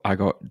I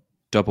got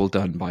double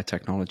done by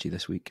technology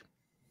this week.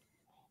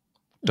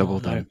 Double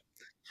done.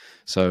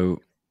 So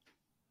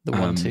the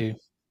 1-2.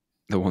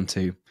 The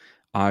 1-2.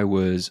 I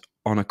was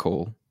on a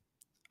call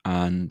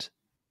and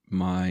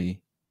my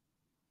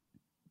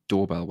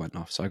doorbell went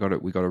off. So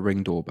we got a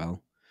Ring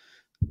doorbell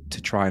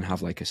to try and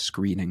have like a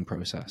screening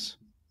process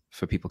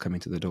for people coming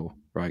to the door,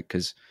 right?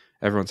 Because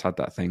everyone's had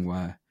that thing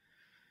where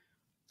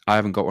I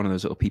haven't got one of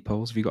those little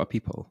peepholes. Have you got a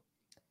peephole?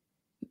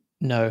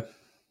 No.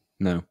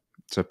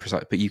 So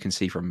precise, but you can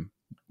see from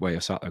where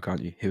you're sat, though,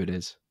 can't you? Who it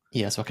is?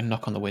 Yeah, so I can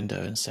knock on the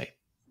window and say,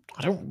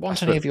 "I don't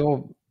want any of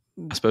your."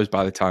 I suppose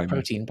by the time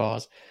protein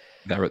bars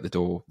they're at the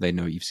door, they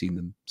know you've seen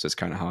them, so it's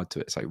kind of hard to.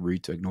 It's like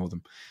rude to ignore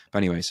them. But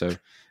anyway, so I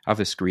have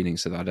this screening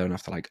so that I don't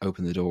have to like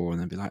open the door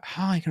and then be like,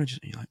 "Hi, can I just?"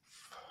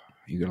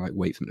 You're gonna like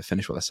wait for them to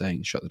finish what they're saying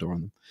and shut the door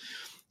on them.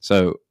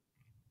 So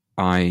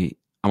I'm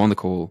on the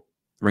call.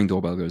 Ring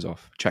doorbell goes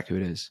off. Check who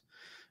it is.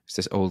 It's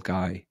this old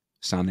guy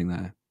standing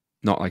there,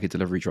 not like a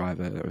delivery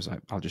driver. I was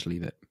like, I'll just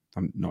leave it.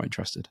 I'm not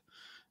interested.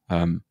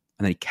 And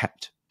then he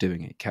kept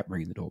doing it. Kept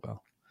ringing the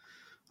doorbell.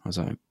 I was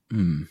like,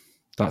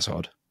 that's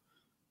odd.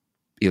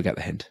 He'll get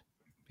the hint.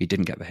 He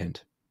didn't get the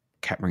hint.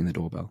 Kept ringing the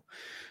doorbell.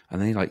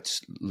 And then he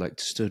like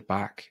stood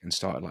back and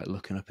started like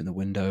looking up in the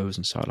windows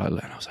and started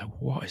like, and I was like,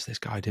 what is this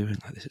guy doing?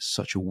 Like, this is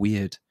such a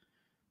weird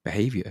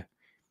behavior.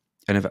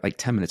 And about like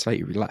 10 minutes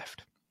later, he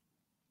left.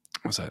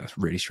 I was like, that's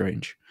really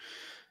strange.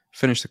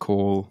 Finished the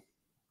call,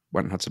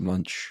 went and had some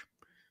lunch.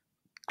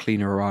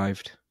 Cleaner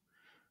arrived,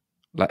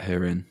 let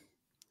her in.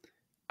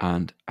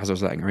 And as I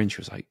was letting her in, she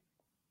was like,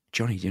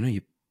 Johnny, do you know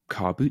your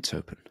car boot's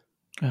open?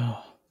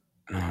 Oh.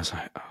 And I was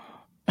like, oh.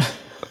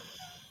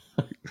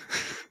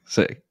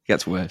 So it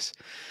gets worse.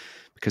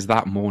 Because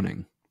that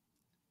morning,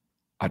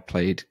 I'd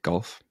played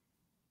golf.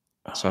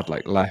 So I'd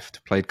like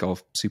left, played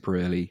golf super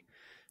early,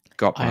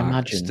 got back. I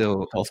imagine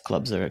still golf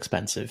clubs are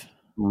expensive.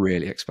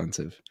 Really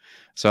expensive.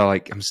 So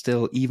like I'm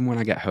still, even when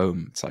I get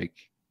home, it's like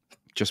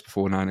just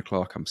before 9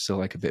 o'clock, I'm still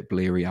like a bit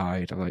bleary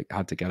eyed. I like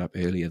had to get up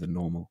earlier than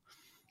normal.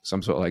 So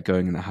I'm sort of like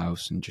going in the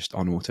house and just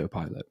on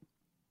autopilot.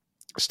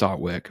 Start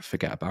work,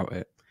 forget about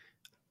it.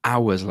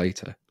 Hours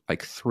later,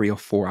 like 3 or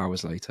 4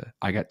 hours later,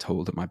 I get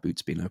told that my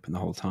boot's been open the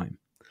whole time.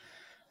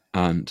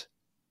 And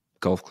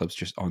golf club's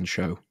just on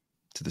show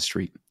to the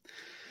street.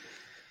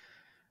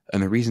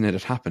 And the reason it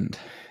had happened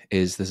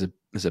is there's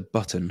a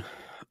button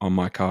on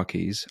my car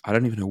keys. I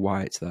don't even know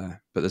why it's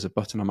there, but there's a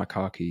button on my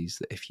car keys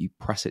that if you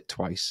press it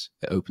twice,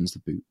 it opens the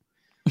boot.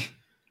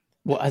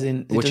 Well, as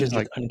in, it which doesn't is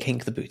like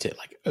unkink the boot; it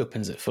like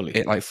opens it fully.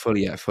 It like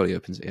fully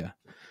opens it. Yeah,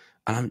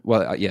 and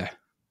yeah.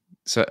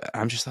 So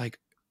I'm just like,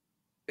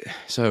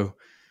 so.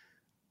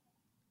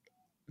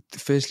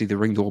 Firstly, the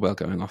Ring doorbell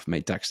going off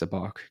made Dexter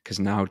bark because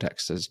now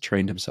Dexter's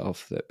trained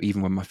himself that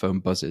even when my phone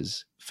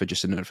buzzes for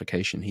just a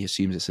notification, he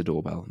assumes it's a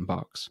doorbell and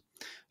barks.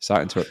 So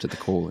I interrupted the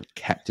call and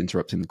kept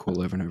interrupting the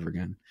call over and over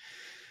again.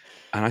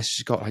 And I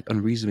just got like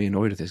unreasonably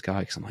annoyed with this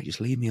guy because I'm like,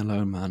 just leave me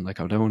alone, man. Like,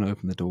 I don't want to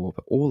open the door.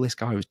 But all this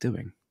guy was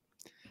doing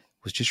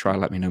was just trying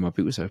to let me know my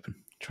boot was open.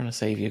 Trying to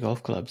save your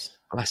golf clubs.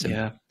 Bless him.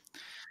 Yeah.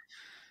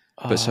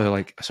 But so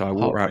I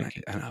walk around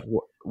and I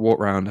walk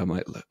around. I'm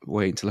like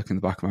waiting to look in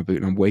the back of my boot,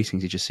 and I'm waiting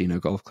to just see no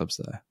golf clubs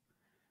there.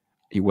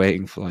 You're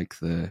waiting for like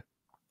the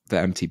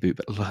empty boot,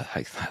 but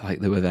like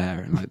they were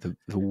there, and like the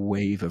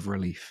wave of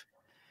relief.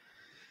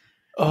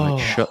 Oh,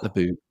 like shut the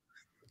boot.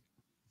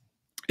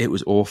 It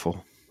was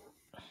awful.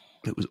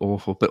 It was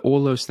awful. But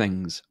all those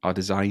things are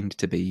designed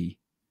to be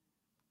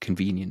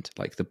convenient.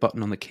 Like the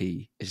button on the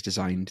key is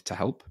designed to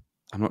help.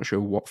 I'm not sure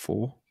what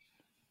for.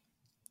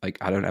 Like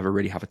I don't ever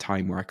really have a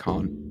time where I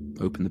can't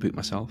open the boot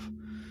myself.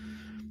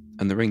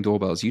 And the Ring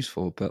doorbell is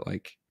useful, but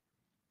like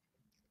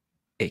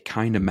it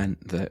kind of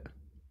meant that.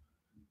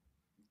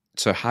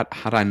 So had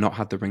I not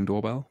had the Ring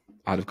doorbell,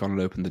 I'd have gone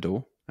and opened the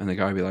door, and the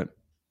guy would be like,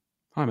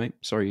 "Hi mate,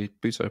 sorry, your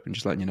boot's open.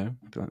 Just letting you know."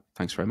 I'd be like,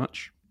 "Thanks very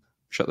much."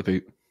 Shut the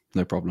boot,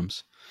 no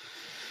problems.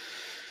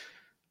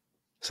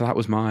 So that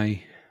was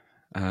my.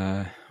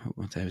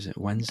 What day was it?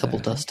 Wednesday. Double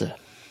duster.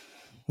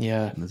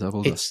 Yeah, the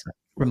double duster.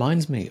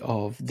 Reminds me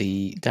of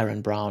the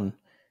Derren Brown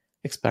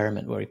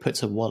experiment where he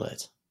puts a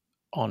wallet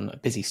on a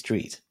busy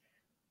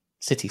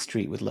city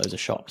street with loads of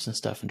shops and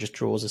stuff, and just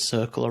draws a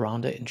circle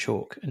around it in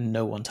chalk, and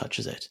no one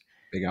touches it.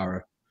 Big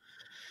arrow.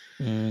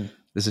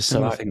 There's a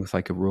similar thing with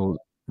like a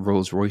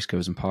Rolls Royce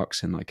goes and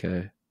parks in like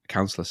a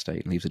council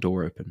estate and leaves the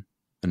door open,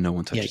 and no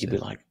one touches it. Yeah, you'd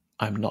be like,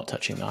 I'm not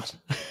touching that.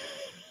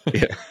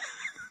 Yeah.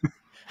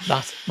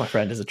 That, my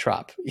friend, is a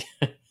trap.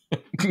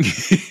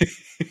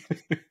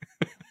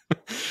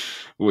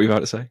 What were you about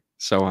to say?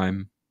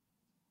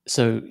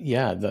 So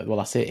yeah, well,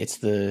 that's it.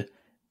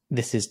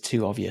 This is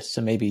too obvious. So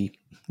maybe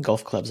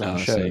golf clubs on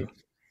show.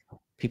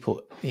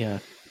 People, yeah.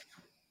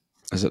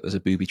 There's a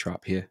booby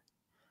trap here.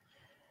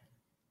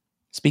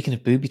 Speaking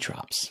of booby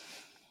traps,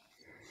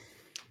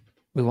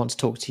 we want to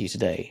talk to you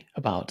today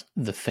about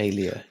the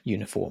failure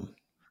uniform.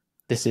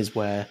 This is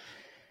where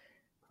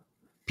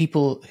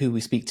people who we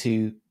speak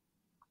to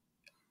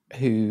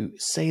who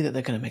say that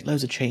they're going to make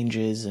loads of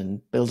changes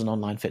and build an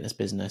online fitness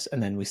business,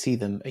 and then we see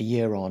them a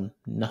year on,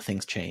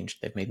 nothing's changed.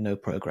 They've made no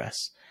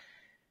progress.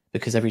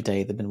 because every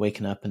day they've been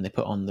waking up and they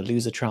put on the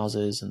loser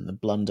trousers and the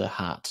blunder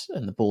hat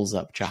and the balls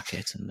up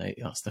jacket, and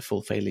that's the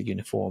full failure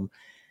uniform.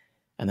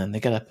 And then they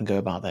get up and go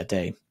about their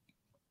day.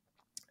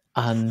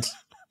 And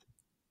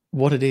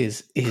what it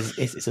is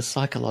it's a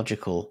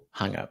psychological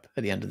hang up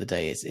at the end of the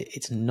day.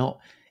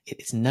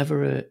 It's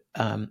never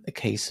a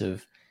case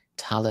of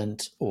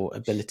talent or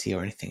ability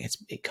or anything.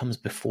 It comes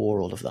before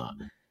all of that.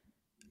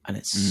 And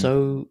it's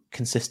so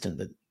consistent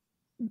that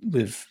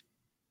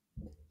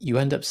you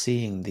end up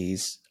seeing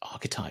these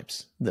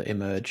archetypes that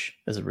emerge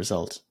as a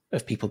result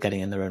of people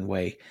getting in their own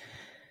way.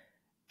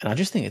 And I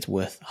just think it's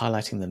worth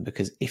highlighting them,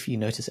 because if you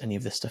notice any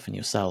of this stuff in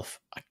yourself,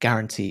 I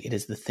guarantee it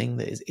is the thing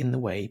that is in the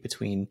way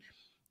between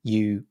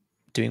you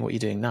doing what you're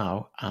doing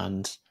now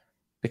and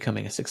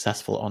becoming a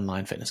successful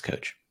online fitness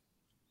coach.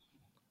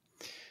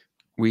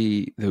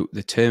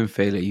 The term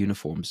failure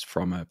uniforms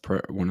from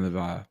one of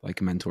our like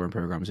mentoring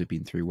programs we've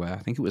been through, where I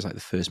think it was like the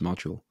first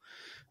module,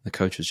 the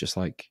coach was just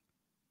like,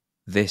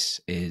 this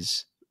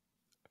is,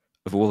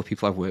 of all the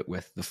people I've worked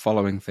with, the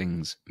following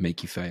things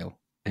make you fail.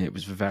 And it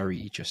was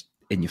very just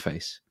in your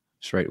face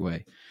straight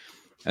away.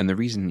 And the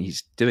reason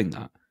he's doing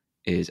that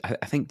is,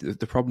 I think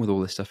the problem with all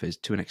this stuff is,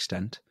 to an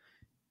extent,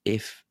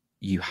 if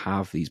you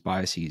have these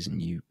biases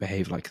and you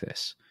behave like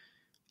this,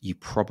 you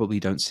probably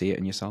don't see it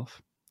in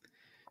yourself.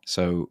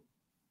 So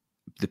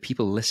the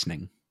people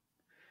listening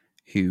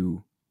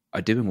who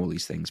are doing all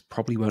these things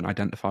probably won't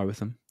identify with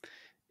them.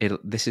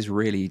 This is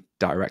really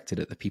directed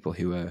at the people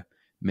who are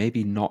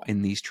maybe not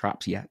in these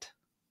traps yet.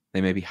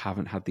 They maybe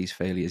haven't had these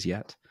failures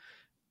yet,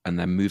 and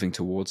they're moving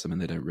towards them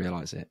and they don't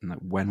realize it. And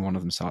that when one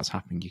of them starts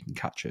happening, you can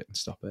catch it and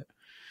stop it.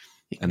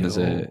 And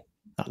that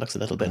looks a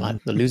little bit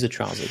like the loser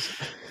trousers.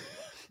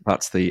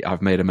 That's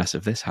I've made a mess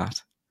of this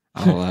hat.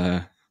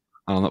 I'll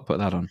not put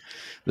that on.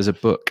 There's a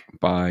book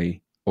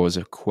by, or there's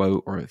a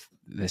quote or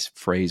this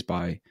phrase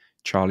by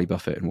Warren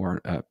Buffett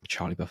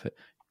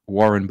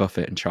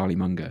and Charlie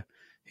Munger,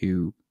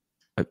 who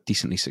are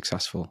decently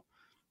successful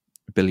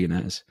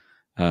billionaires.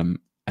 And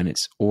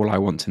it's, all I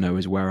want to know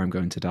is where I'm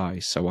going to die,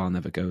 so I'll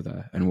never go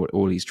there. And what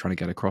all he's trying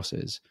to get across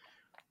is,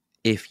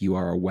 if you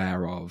are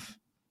aware of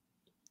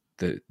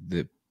the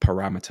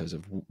parameters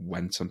of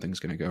when something's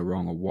going to go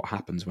wrong, or what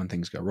happens when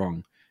things go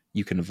wrong,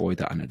 you can avoid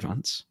that in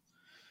advance.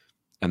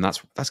 And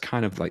that's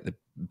kind of like the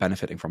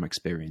benefiting from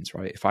experience,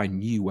 right? If I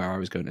knew where I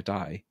was going to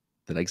die,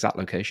 the exact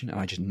location, and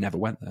I just never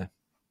went there,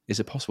 is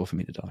it possible for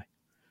me to die?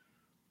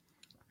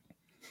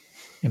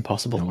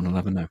 Impossible. No one will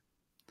ever know.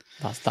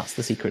 That's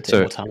the secret to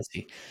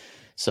immortality.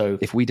 So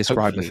if we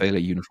describe the failure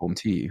uniform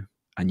to you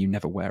and you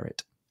never wear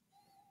it,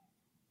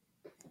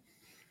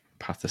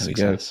 path to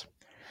success.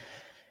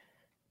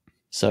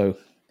 So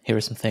here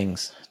are some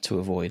things to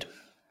avoid.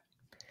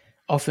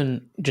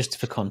 Often, just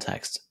for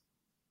context,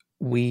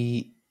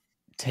 we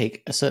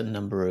take a certain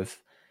number of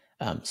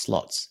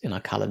slots in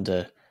our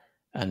calendar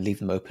and leave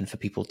them open for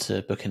people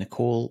to book in a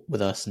call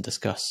with us and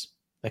discuss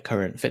their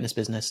current fitness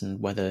business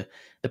and whether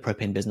the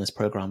Propane Business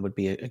Program would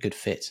be a good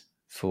fit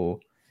for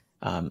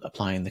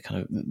applying the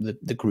kind of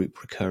the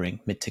group recurring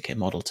mid-ticket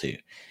model to.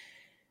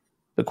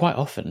 But quite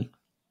often,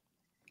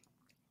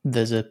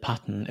 there's a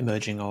pattern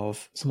emerging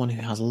of someone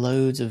who has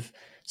loads of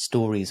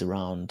stories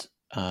around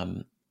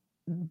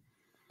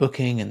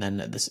booking, and then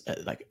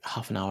at like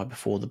half an hour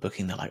before the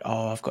booking, they're like,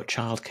 "Oh, I've got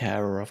childcare,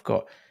 or I've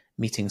got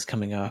meetings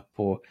coming up,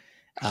 or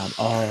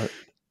I've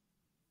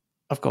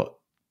got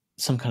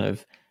some kind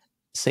of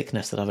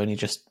sickness that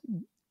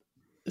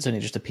it's only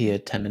just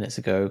appeared 10 minutes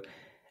ago."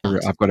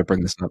 I've got to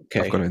bring this up.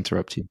 Okay. I've got to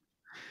interrupt you.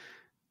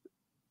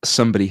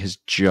 Somebody has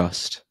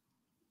just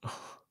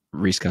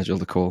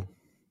rescheduled a call.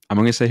 I'm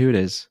not going to say who it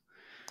is,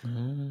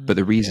 but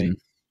the reason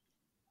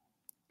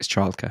is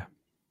childcare.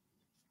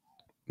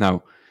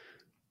 Now,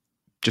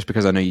 just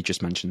because I know you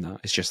just mentioned that,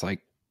 it's just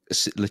like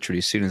literally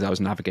as soon as I was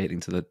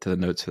navigating to the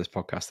notes for this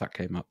podcast, that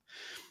came up.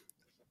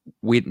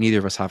 Neither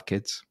of us have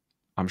kids.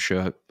 I'm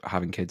sure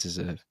having kids is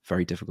a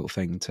very difficult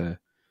thing to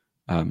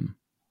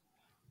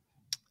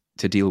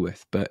deal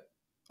with, but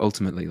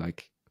ultimately,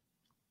 like,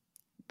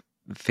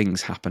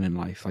 things happen in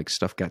life, like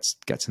stuff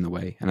gets in the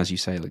way, and as you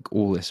say, like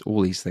all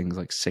these things,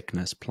 like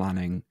sickness,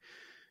 planning,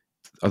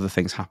 other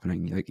things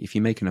happening, like if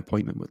you make an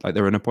appointment with, like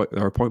there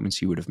are appointments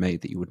you would have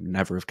made that you would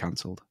never have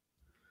cancelled.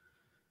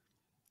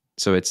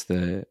 So it's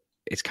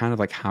kind of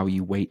like how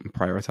you weight and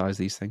prioritize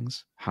these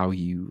things, how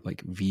you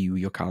like view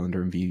your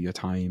calendar and view your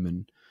time,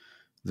 and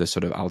the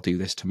sort of, I'll do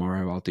this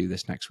tomorrow, I'll do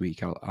this next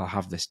week, I'll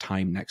have this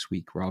time next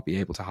week where I'll be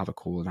able to have a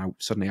call, and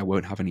suddenly I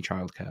won't have any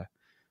childcare.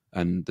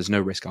 And there's no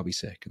risk I'll be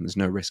sick, and there's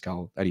no risk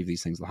any of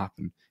these things will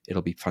happen.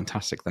 It'll be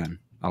fantastic then.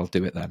 I'll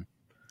do it then.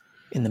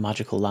 In the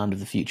magical land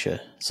of the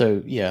future.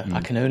 So yeah,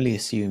 I can only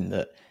assume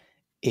that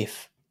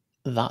if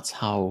that's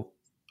how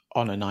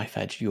on a knife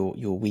edge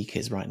your week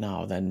is right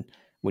now, then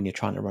when you're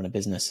trying to run a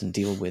business and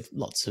deal with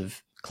lots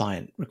of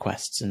client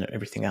requests and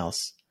everything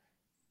else,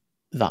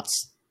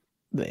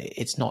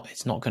 it's not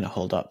going to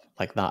hold up,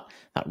 like that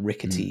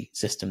rickety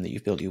system that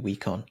you've built your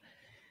week on.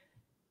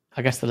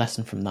 I guess the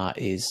lesson from that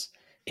is,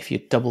 if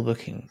you're double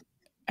booking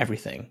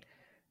everything,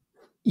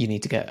 you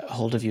need to get a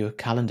hold of your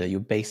calendar, your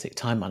basic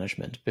time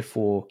management,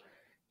 before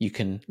you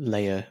can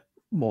layer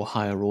more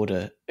higher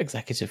order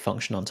executive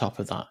function on top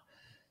of that.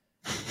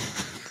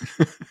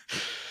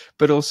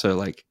 But also,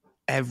 like,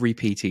 every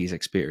PT's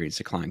experienced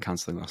a client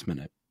cancelling last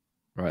minute,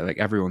 right? Like,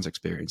 everyone's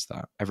experienced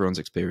that. Everyone's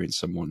experienced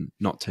someone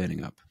not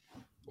turning up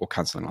or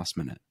cancelling last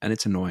minute, and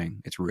it's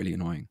annoying. It's really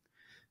annoying.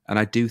 And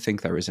I do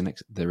think there is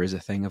a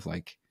thing of,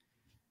 like,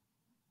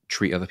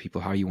 treat other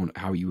people how you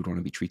would want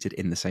to be treated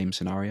in the same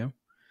scenario.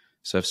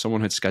 So if someone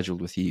had scheduled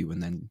with you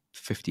and then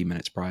 15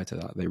 minutes prior to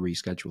that they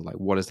reschedule, like,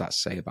 what does that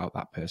say about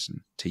that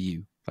person to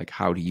you? Like,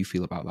 how do you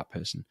feel about that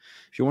person?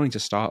 If you're wanting to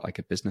start like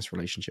a business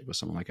relationship with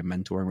someone, like a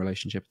mentoring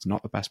relationship, it's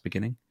not the best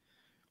beginning,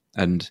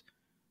 and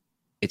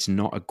it's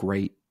not a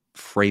great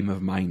frame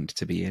of mind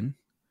to be in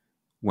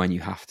when you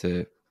have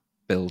to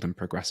build and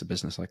progress a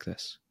business like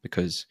this,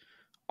 because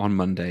on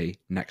Monday,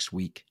 next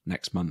week,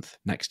 next month,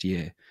 next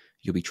year,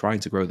 you'll be trying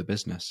to grow the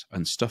business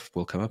and stuff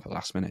will come up at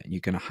last minute and you're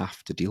going to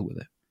have to deal with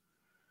it.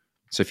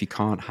 So if you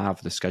can't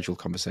have the scheduled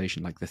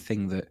conversation, like the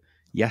thing that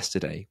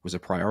yesterday was a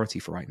priority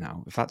for right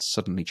now, if that's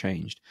suddenly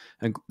changed,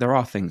 and there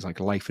are things like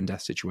life and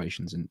death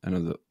situations, and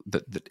other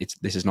that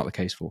this is not the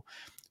case for,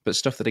 but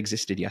stuff that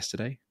existed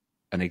yesterday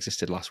and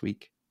existed last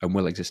week and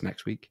will exist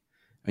next week,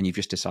 and you've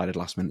just decided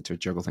last minute to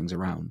juggle things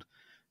around,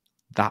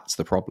 that's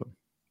the problem.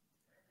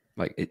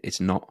 Like, it's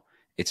not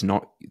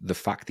the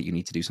fact that you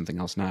need to do something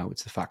else now,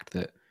 it's the fact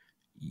that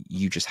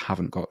you just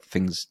haven't got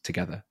things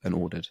together and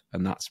ordered,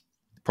 and that's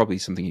probably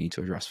something you need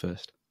to address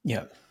first.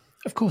 Yeah,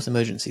 of course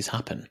emergencies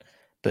happen,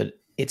 but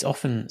it's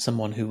often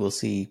someone who will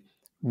see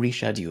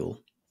reschedule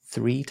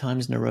 3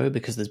 times in a row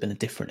because there's been a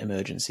different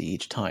emergency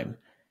each time,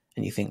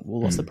 and you think,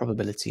 well, what's the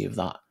probability of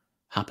that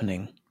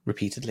happening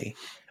repeatedly?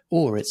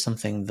 Or it's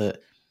something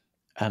that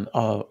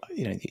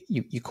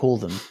you call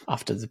them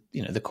after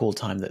the call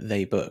time that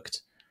they booked,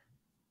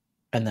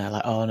 and they're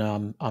like, oh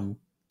no, I'm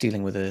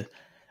dealing with a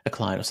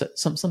client, or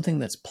something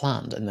that's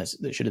planned and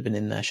that should have been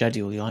in their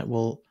schedule. You're like,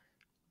 well,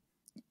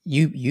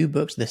 you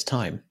booked this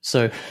time,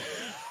 so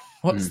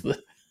what's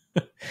the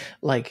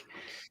like?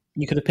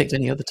 You could have picked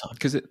any other time.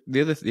 Because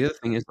the other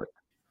thing is, like,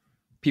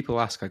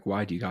 people ask, like,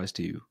 why do you guys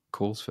do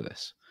calls for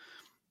this?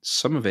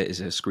 Some of it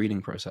is a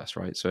screening process,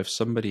 right? So if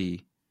someone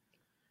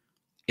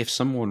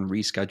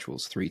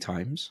reschedules 3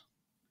 times,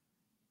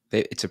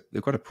 they've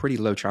got a pretty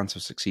low chance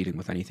of succeeding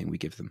with anything we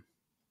give them,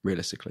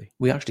 realistically.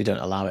 We actually don't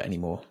allow it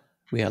anymore.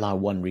 We allow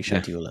 1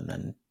 reschedule, and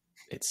then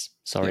it's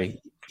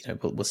sorry. Yeah.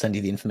 We'll send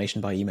you the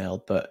information by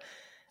email, but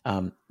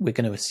we're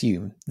going to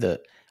assume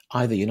that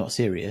either you're not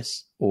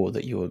serious or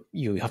that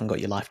you haven't got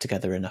your life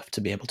together enough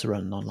to be able to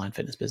run an online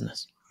fitness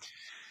business.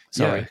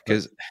 Sorry,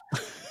 because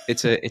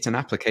it's an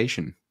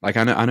application. Like,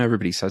 I know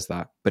everybody says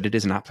that, but it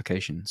is an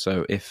application.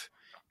 So if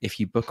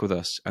you book with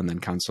us and then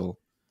cancel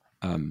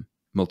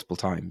multiple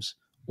times,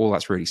 all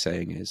that's really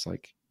saying is,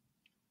 like,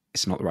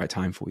 it's not the right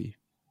time for you,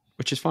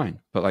 which is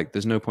fine. But, like,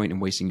 there's no point in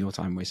wasting your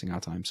time, wasting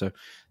our time. So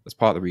that's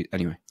part of the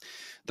anyway.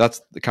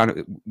 That's the kind of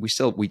we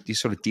sort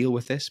of deal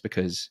with this,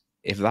 because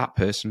if that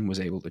person was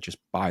able to just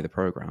buy the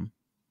program,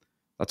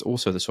 that's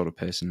also the sort of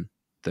person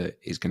that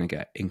is going to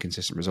get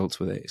inconsistent results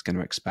with it. It's going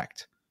to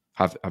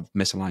have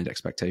misaligned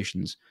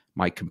expectations,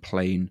 might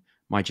complain,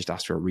 might just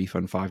ask for a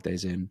refund 5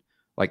 days in.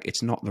 Like,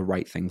 it's not the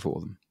right thing for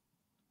them.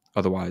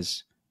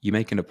 Otherwise, you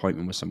make an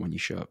appointment with someone, you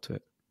show up to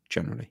it,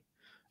 generally,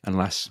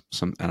 unless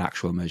an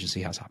actual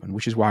emergency has happened,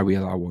 which is why we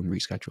allow 1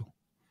 reschedule.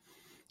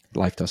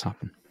 Life does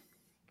happen.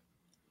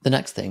 The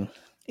next thing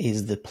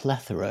is the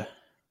plethora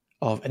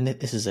of, and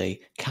this is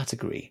a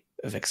category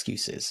of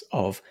excuses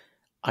of,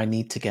 I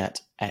need to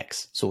get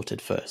X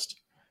sorted first.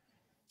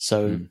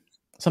 So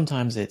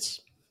sometimes it's,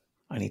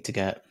 I need to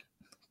get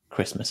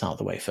Christmas out of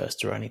the way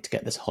first, or I need to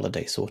get this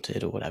holiday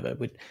sorted, or whatever,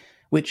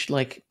 which,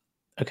 like,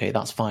 okay,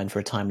 that's fine for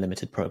a time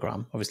limited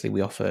program. Obviously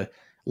we offer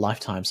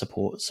lifetime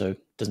support, so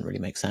it doesn't really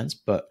make sense,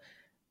 but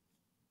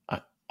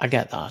I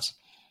get that.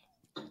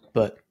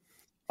 But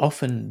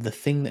often the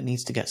thing that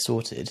needs to get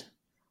sorted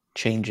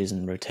changes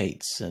and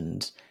rotates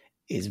and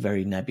is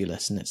very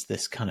nebulous, and it's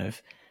this kind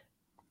of,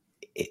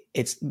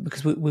 it's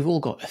because we've all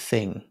got a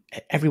thing.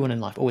 Everyone in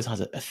life always has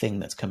a thing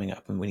that's coming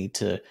up, and we need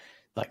to,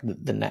 like,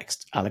 the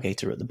next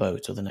alligator at the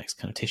boat, or the next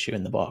kind of tissue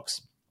in the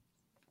box.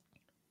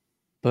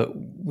 But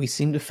we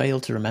seem to fail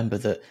to remember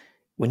that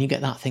when you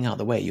get that thing out of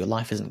the way, your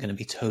life isn't going to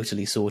be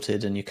totally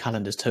sorted, and your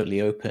calendar's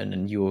totally open,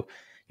 and you're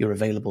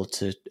available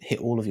to hit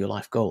all of your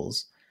life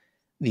goals.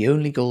 The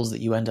only goals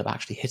that you end up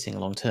actually hitting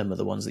long term are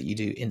the ones that you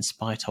do in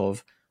spite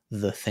of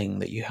the thing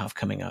that you have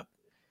coming up.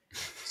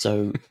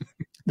 So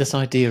this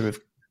idea of,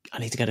 I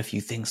need to get a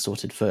few things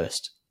sorted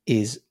first,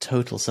 is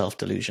total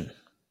self-delusion.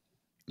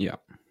 Yeah.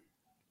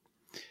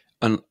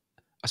 And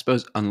I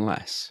suppose,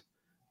 unless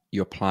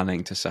you're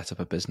planning to set up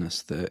a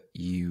business that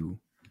you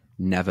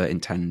never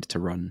intend to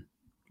run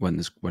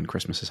when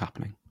Christmas is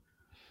happening,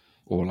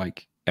 or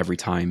like every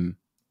time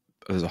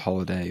there's a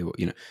holiday, or,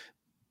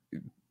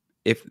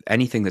 if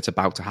anything that's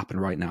about to happen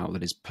right now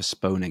that is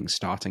postponing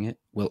starting it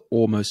will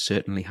almost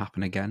certainly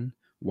happen again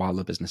while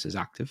the business is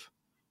active.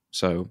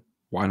 So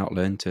why not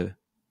learn to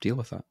deal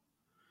with that?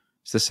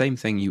 It's the same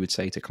thing you would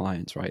say to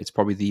clients, right? It's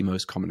probably the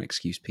most common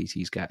excuse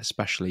PTs get,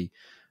 especially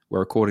we're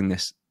recording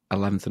this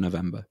 11th of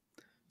November.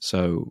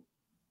 So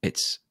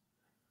it's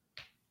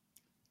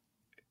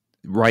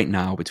right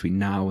now, between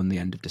now and the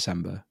end of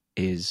December,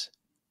 is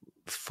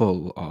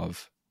full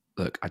of,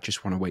 look, I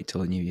just want to wait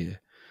till the new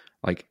year.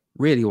 Like,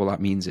 really, all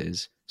that means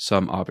is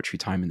some arbitrary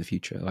time in the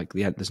future. Like,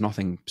 there's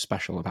nothing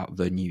special about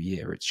the new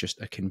year. It's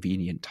just a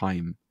convenient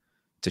time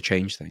to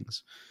change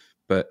things.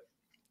 But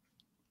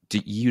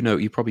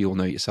you probably all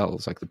know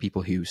yourselves, like the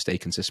people who stay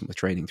consistent with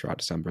training throughout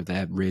December,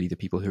 they're really the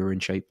people who are in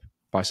shape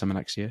by summer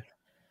next year.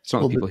 It's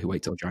not the people who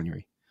wait till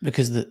January.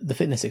 Because the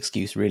fitness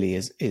excuse really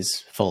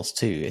is false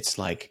too. It's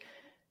like,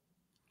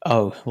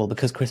 oh, well,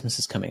 because Christmas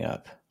is coming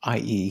up,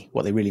 i.e.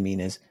 what they really mean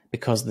is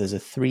because there's a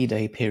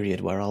 3-day period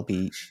where I'll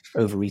be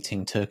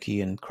overeating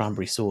turkey and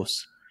cranberry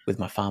sauce with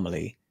my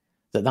family,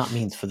 that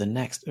means for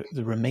the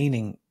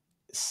remaining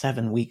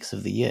 7 weeks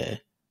of the year,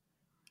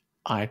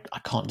 I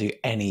can't do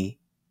any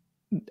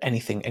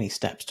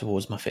steps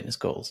towards my fitness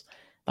goals.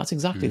 That's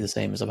exactly the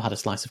same as I've had a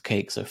slice of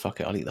cake, so fuck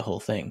it, I'll eat the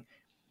whole thing.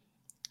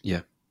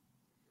 Yeah.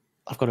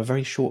 I've got a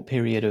very short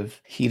period of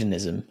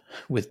hedonism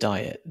with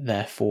diet,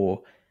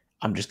 therefore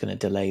I'm just going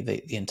to delay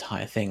the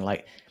entire thing.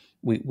 Like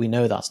we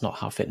know that's not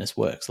how fitness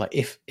works. Like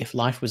if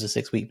life was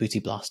a 6-week booty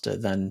blaster,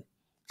 then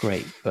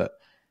great, but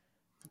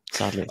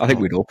sadly I think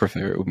we'd all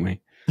prefer it, wouldn't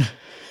we?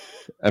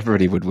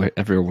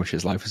 Everyone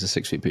wishes life was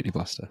a 6-week booty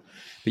blaster.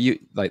 But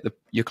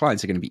your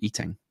clients are going to be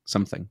eating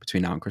something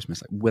between now and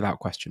Christmas, like without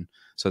question.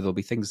 So there'll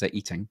be things they're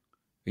eating,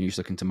 and you're just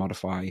looking to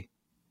modify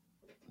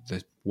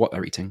what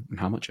they're eating and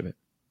how much of it.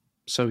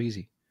 So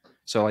easy.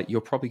 So like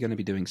you're probably going to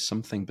be doing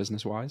something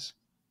business wise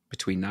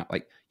between now.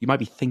 Like you might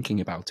be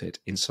thinking about it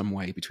in some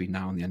way between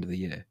now and the end of the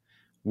year.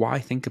 Why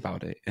think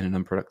about it in an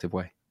unproductive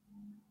way?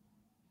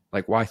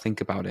 Like why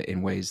think about it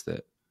in ways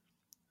that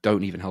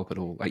don't even help at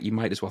all? Like you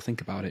might as well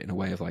think about it in a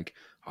way of like,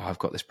 oh, I've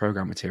got this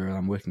program material,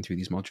 I'm working through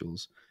these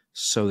modules,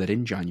 so that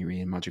in January,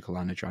 in Magical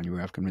Land of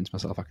January, I've convinced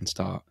myself I can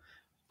start.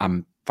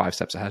 I'm 5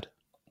 steps ahead.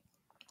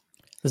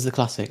 There's the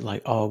classic,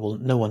 like, oh, well,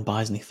 no one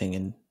buys anything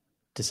in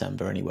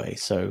December anyway,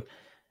 so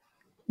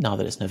now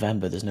that it's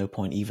November, there's no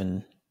point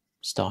even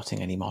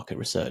starting any market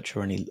research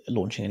or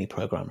launching any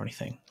program or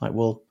anything. Like,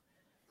 well,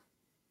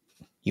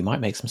 you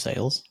might make some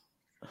sales.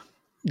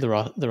 There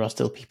are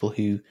still people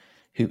who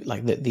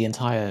like the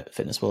entire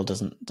fitness world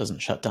doesn't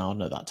shut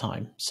down at that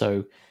time.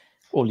 So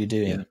all you're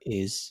doing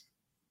is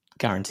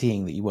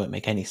guaranteeing that you won't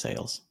make any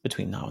sales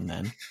between now and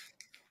then.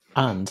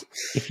 And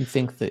if you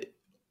think that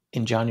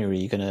in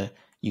January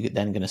you're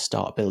then gonna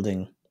start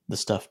building the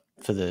stuff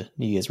for the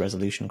New Year's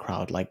resolution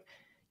crowd, like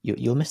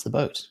you'll miss the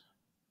boat.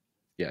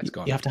 Yeah, it's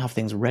gone. You have to have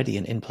things ready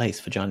and in place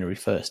for January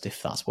 1st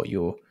if that's what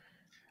you're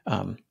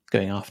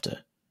going after.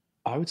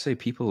 I would say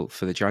people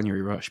for the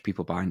January rush,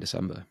 people buy in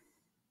December.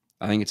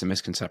 I think it's a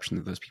misconception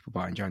that those people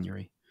buy in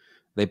January.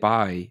 They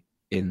buy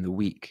in the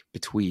week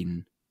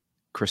between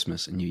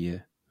Christmas and New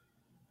Year,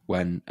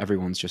 when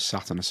everyone's just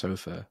sat on a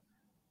sofa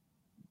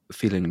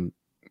feeling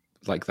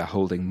like they're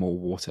holding more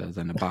water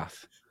than a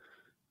bath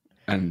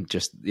and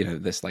just,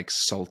 this like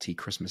salty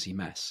Christmassy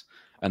mess.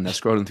 And they're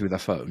scrolling through their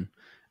phone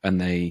and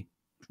they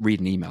read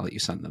an email that you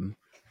sent them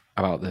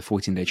about the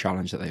 14-day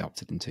challenge that they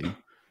opted into. And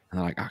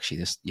they're like, actually,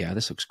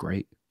 this looks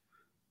great.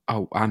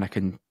 Oh,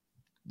 and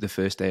the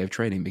first day of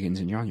training begins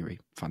in January.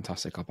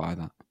 Fantastic, I'll buy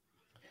that.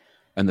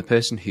 And the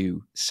person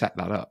who set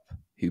that up,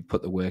 who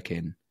put the work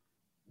in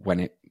when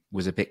it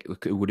would have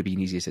been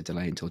easier to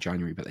delay until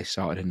January, but they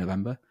started in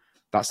November,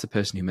 that's the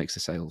person who makes the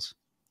sales.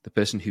 The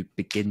person who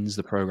begins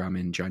the program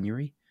in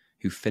January,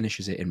 who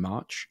finishes it in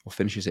March or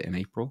finishes it in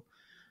April,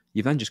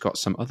 you've then just got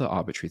some other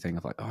arbitrary thing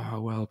of like, oh,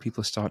 well,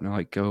 people are starting to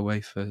like go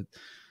away for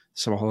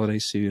summer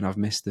holidays soon. I've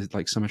missed the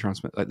like summer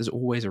transfer. Like there's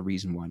always a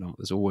reason why not.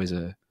 There's always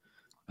an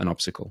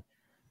obstacle.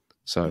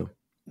 So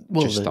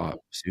just start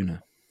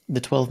sooner.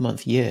 The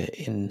 12-month year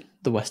in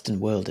the Western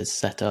world is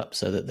set up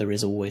so that there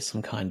is always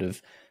some kind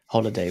of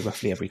holiday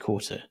roughly every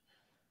quarter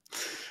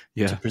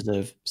to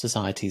preserve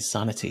society's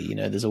sanity.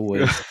 There's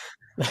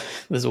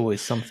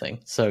always something.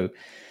 So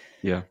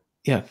yeah.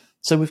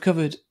 So we've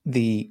covered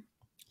the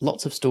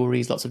lots of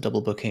stories, lots of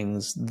double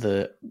bookings.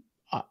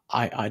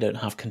 I don't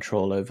have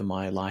control over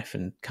my life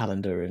and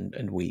calendar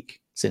and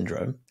week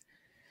syndrome.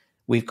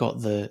 We've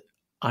got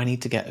I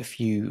need to get a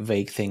few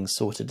vague things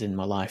sorted in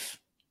my life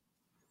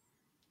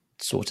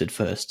sorted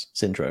first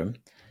syndrome.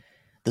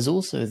 There's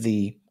also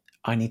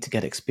I need to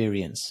get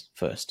experience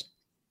first.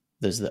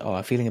 There's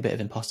I'm feeling a bit of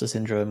imposter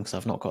syndrome because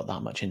I've not got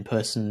that much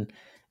in-person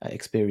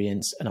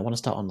experience and I want to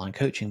start online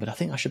coaching, but I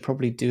think I should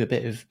probably do a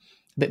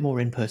bit more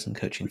in-person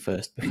coaching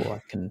first before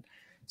I can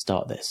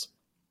start this.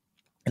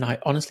 And I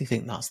honestly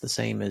think that's the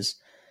same as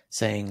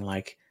saying,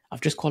 like,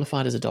 I've just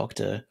qualified as a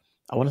doctor.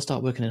 I want to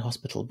start working in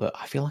hospital, but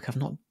I feel like I've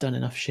not done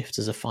enough shifts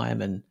as a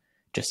fireman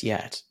just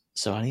yet.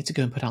 So I need to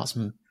go and put out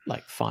some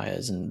like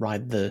fires and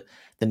ride the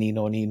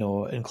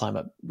Nino and climb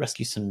up,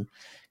 rescue some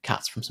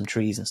cats from some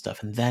trees and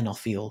stuff. And then I'll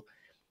feel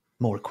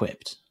more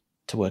equipped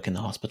to work in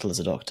the hospital as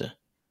a doctor.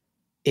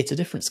 It's a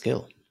different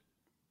skill.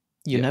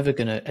 You're Yeah. never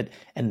gonna,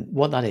 and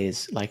what that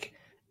is like,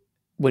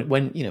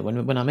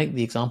 when I make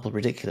the example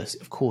ridiculous,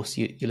 of course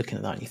you're looking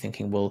at that and you're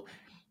thinking, well,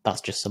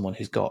 that's just someone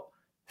who's got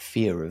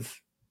fear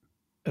of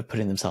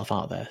putting themselves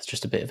out there. It's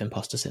just a bit of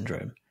imposter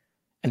syndrome,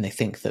 and they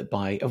think that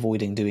by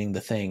avoiding doing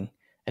the thing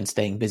and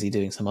staying busy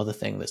doing some other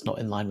thing that's not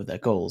in line with their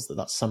goals,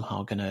 that's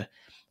somehow gonna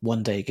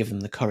one day give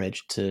them the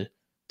courage to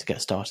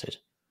get started.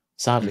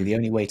 Sadly, the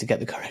only way to get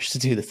the courage to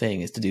do the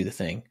thing is to do the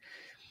thing.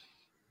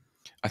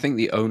 I think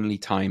the only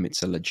time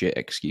it's a legit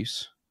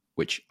excuse,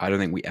 which I don't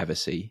think we ever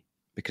see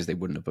because they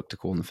wouldn't have booked a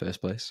call in the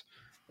first place,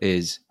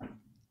 is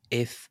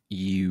if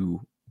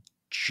you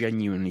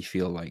genuinely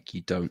feel like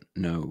you don't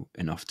know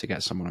enough to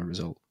get someone a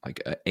result,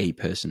 like a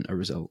person a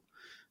result,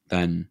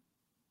 then,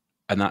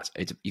 and that's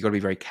it, you got to be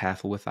very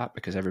careful with that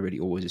because everybody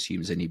always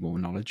assumes they need more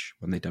knowledge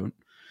when they don't.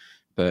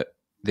 But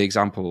the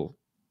example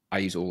I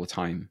use all the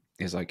time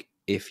is like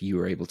if you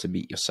were able to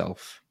meet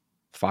yourself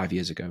 5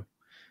 years ago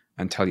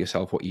and tell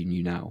yourself what you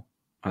knew now,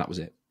 and that was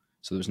it.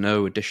 So there was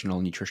no additional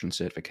nutrition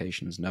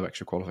certifications, no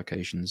extra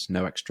qualifications,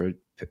 no extra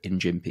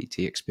in-gym PT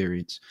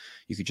experience.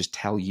 You could just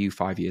tell you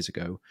 5 years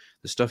ago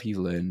the stuff you've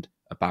learned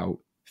about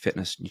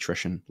fitness,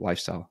 nutrition,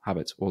 lifestyle,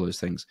 habits, all those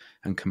things,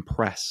 and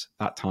compress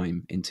that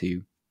time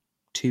into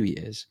 2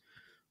 years.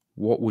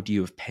 What would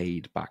you have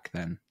paid back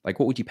then? Like,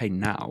 what would you pay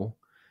now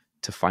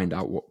to find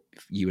out what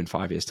you in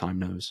 5 years' time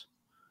knows?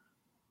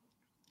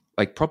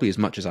 Like, probably as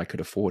much as I could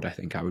afford, I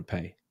think I would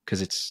pay,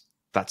 because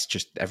that's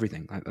just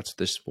everything. Like, that's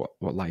just what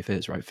life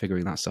is, right?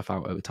 Figuring that stuff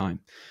out over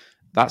time.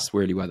 That's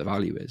really where the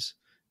value is.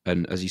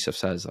 And as Yusuf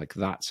says, like,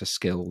 that's a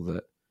skill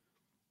that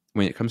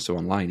when it comes to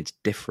online, it's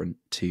different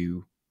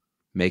to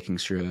making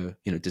sure,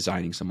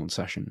 designing someone's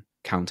session,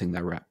 counting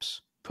their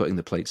reps, putting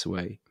the plates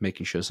away,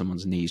 making sure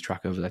someone's knees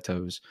track over their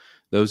toes.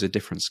 Those are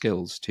different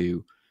skills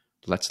to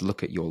let's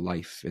look at your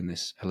life in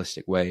this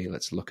holistic way.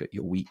 Let's look at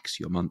your weeks,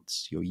 your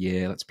months, your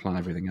year. Let's plan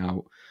everything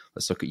out.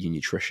 Let's look at your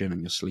nutrition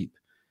and your sleep.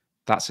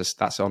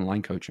 That's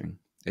online coaching.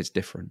 It's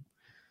different.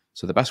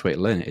 So the best way to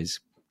learn it is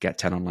get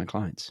 10 online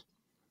clients.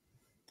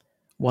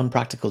 One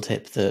practical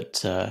tip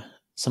that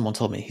someone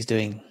told me he's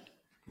doing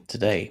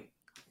today,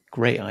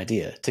 great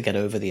idea to get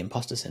over the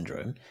imposter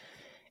syndrome,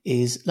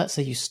 is let's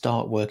say you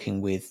start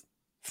working with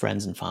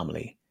friends and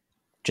family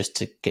just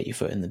to get your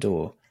foot in the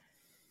door,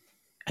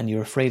 and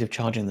you're afraid of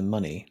charging them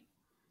money,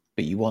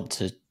 but you want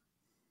to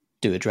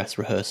do a dress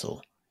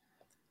rehearsal.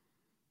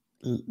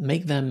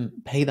 Make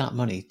them pay that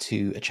money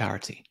to a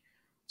charity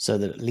so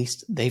that at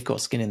least they've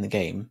got skin in the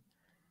game.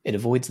 It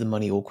avoids the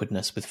money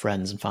awkwardness with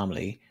friends and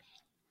family,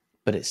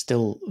 but it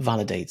still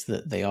validates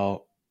that they are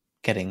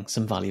getting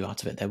some value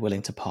out of it. They're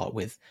willing to part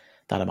with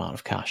that amount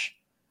of cash.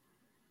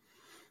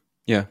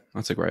 Yeah,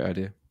 that's a great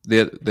idea.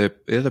 The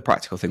other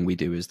practical thing we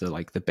do is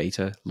the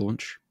beta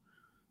launch.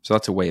 So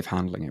that's a way of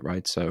handling it,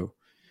 right? So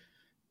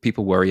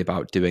people worry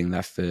about doing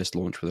their first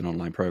launch with an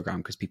online program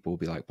because people will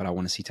be like, but I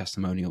want to see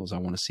testimonials. I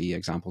want to see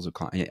examples of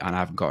clients, and I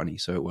haven't got any,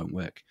 so it won't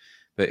work.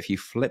 But if you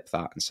flip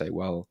that and say,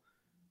 well,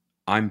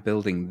 I'm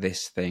building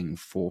this thing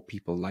for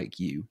people like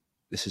you.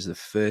 This is the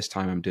first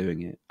time I'm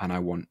doing it, and I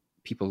want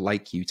people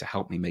like you to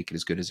help me make it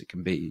as good as it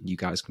can be. You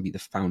guys can be the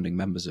founding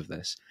members of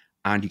this,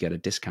 and you get a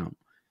discount.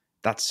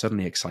 That's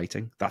suddenly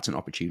exciting. That's an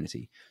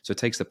opportunity. So it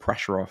takes the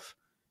pressure off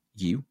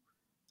you.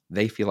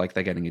 They feel like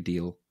they're getting a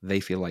deal. They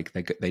feel like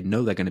they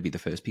know they're going to be the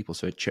first people,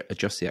 so it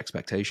adjusts the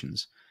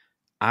expectations.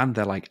 And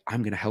they're like,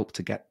 I'm going to help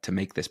to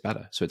make this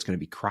better. So it's going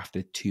to be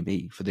crafted to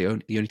me for the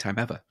only time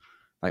ever.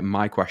 Like,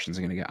 my questions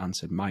are going to get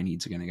answered. My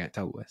needs are going to get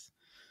dealt with.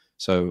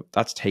 So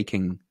that's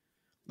taking,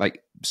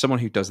 like, someone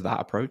who does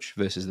that approach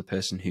versus the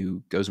person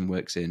who goes and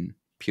works in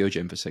Pure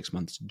Gym for 6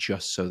 months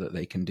just so that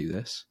they can do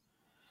this.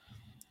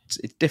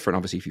 It's different,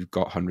 obviously, if you've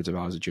got hundreds of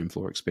hours of gym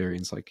floor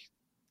experience. Like,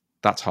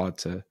 that's hard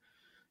to,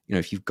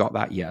 if you've got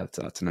that, yeah,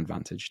 that's an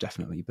advantage,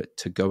 definitely. But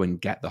to go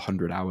and get the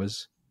 100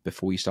 hours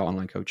before you start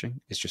online coaching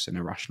is just an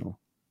irrational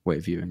way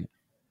of viewing it.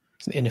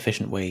 It's an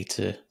inefficient way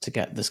to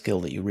get the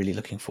skill that you're really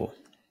looking for.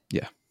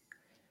 Yeah.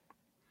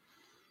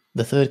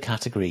 The third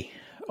category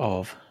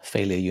of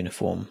failure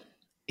uniform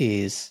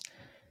is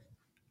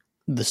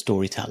the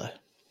storyteller.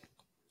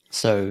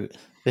 So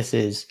this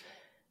is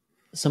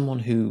someone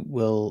who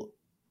will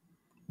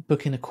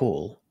book in a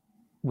call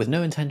with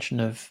no intention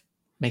of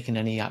making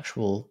any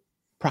actual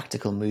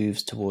practical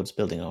moves towards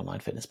building an online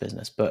fitness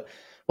business. But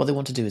what they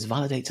want to do is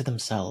validate to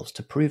themselves,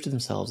 to prove to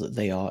themselves that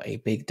they are a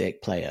big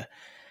dick player.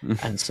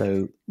 And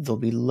so there'll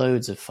be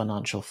loads of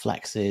financial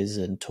flexes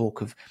and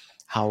talk of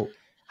how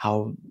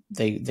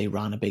they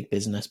ran a big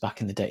business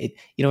back in the day.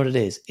 You know what it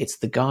is? It's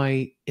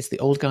the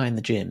old guy in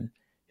the gym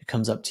who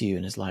comes up to you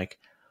and is like,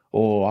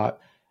 oh,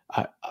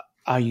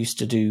 I used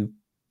to do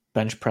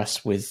bench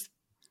press with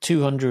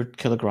 200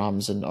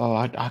 kilograms, and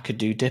I could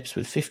do dips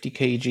with 50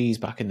 kgs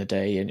back in the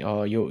day, and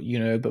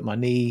but my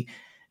knee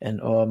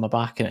and my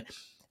back, and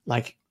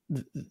like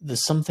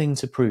there's something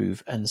to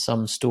prove and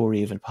some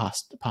story of a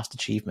past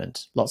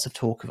achievement. Lots of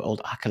talk of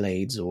old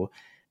accolades or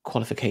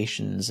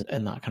qualifications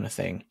and that kind of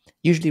thing,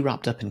 usually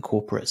wrapped up in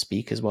corporate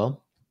speak as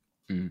well.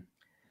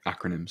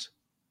 Acronyms.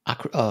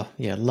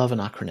 Love an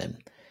acronym.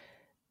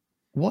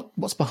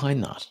 What's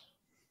behind that?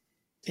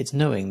 It's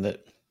knowing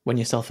that when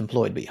you're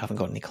self-employed but you haven't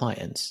got any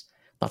clients,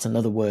 that's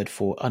another word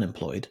for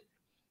unemployed.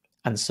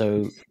 And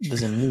so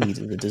there's a need,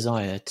 the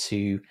desire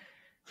to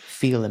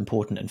feel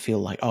important and feel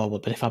like, oh, well,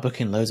 but if I book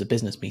in loads of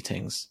business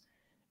meetings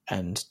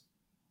and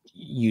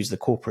use the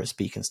corporate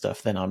speak and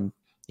stuff, then I'm,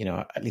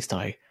 at least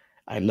I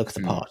look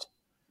the part.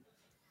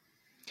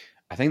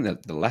 I think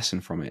that the lesson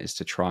from it is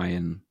to try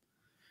and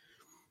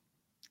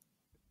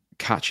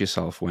catch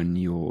yourself when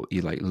you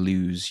like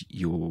lose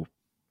your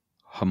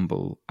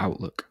humble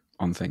outlook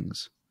on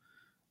things.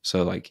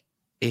 So like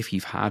if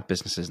you've had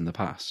businesses in the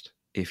past,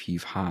 if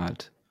you've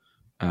had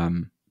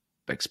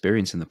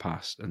experience in the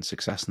past and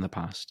success in the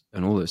past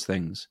and all those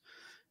things,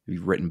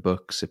 you've written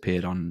books,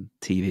 appeared on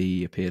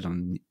TV, appeared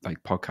on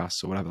like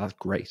podcasts or whatever, that's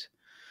great.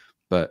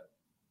 But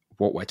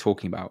what we're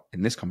talking about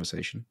in this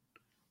conversation,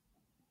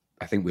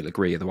 I think we'll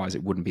agree, otherwise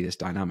it wouldn't be this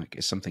dynamic,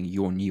 is something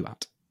you're new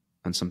at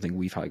and something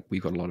we've got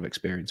a lot of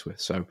experience with.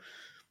 So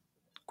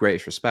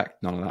greatest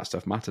respect, none of that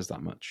stuff matters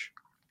that much.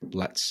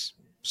 Let's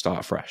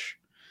start fresh.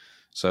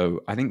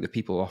 So I think the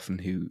people often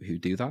who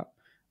do that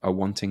are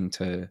wanting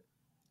to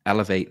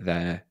elevate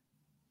their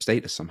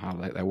status somehow,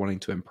 like they're wanting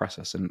to impress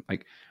us, and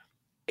like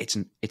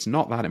it's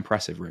not that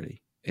impressive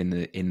really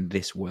in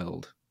this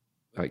world.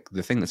 Like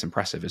the thing that's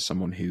impressive is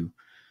someone who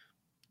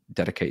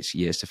dedicates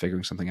years to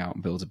figuring something out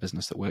and builds a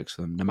business that works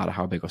for them, no matter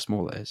how big or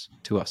small it is,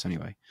 to us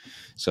anyway.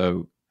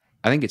 So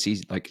I think it's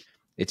easy, like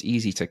it's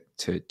easy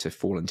to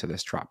fall into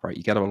this trap, right?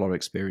 You get a lot of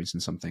experience in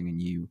something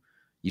and you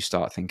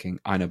start thinking,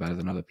 I know better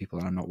than other people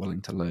and I'm not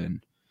willing to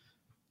learn.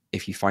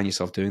 If you find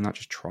yourself doing that,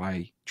 just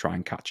try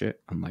and catch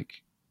it and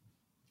like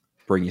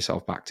bring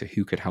yourself back to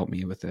who could help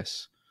me with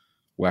this?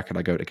 Where could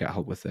I go to get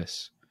help with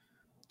this?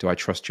 Do I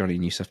trust Johnny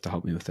Newsef to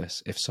help me with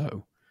this? If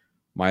so,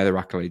 my other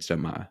accolades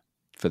don't matter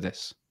for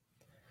this.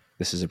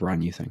 This is a brand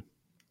new thing.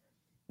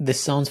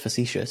 This sounds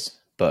facetious,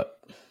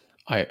 but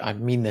I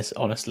mean this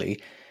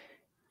honestly.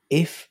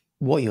 If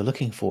what you're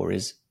looking for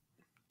is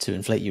to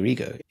inflate your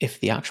ego, if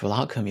the actual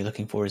outcome you're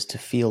looking for is to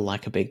feel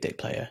like a big dick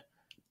player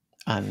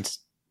and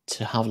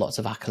to have lots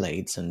of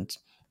accolades and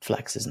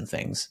flexes and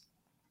things,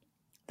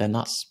 then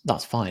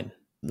that's fine.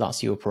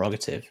 That's your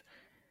prerogative.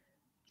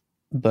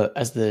 But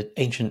as the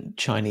ancient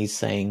Chinese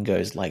saying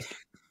goes, like,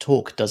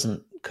 talk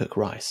doesn't cook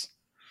rice.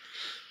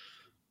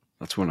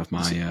 That's one of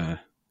my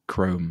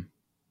Chrome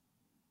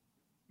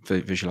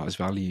visualize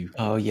value.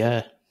 Oh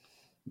yeah.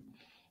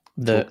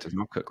 Talk does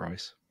not cook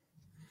rice.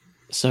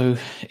 So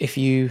if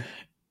you're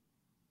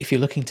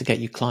looking to get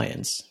you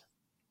clients,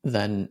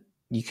 then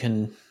you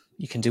can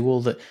do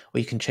all that, or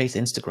you can chase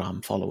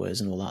Instagram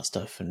followers and all that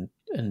stuff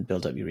and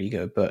build up your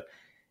ego. But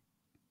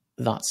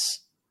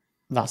that's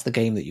the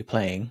game that you're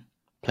playing.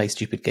 Play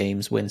stupid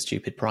games, win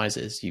stupid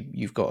prizes.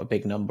 You've got a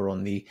big number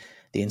on the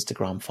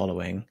Instagram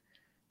following.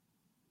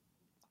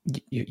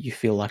 You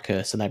feel like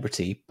a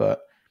celebrity,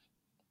 but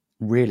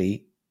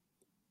really,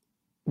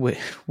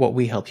 what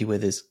we help you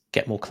with is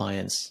get more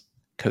clients,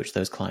 coach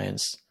those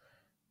clients,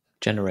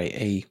 generate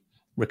a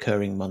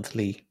recurring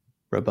monthly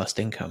robust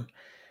income.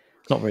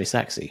 Not very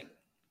sexy.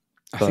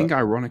 I think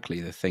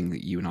ironically, the thing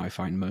that you and I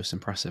find most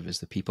impressive is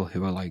the people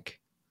who are like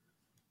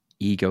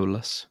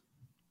egoless.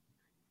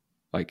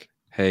 Like,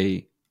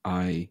 hey,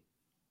 I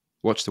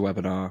watched the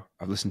webinar,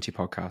 I've listened to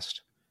your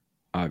podcast,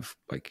 I've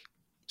like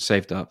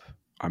saved up,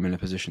 I'm in a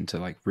position to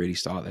like really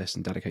start this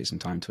and dedicate some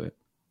time to it.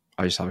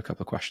 I just have a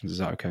couple of questions. Is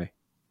that okay?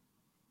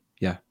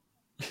 Yeah,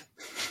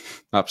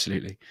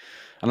 absolutely.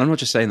 And I'm not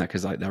just saying that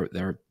because like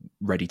they're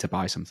ready to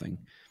buy something.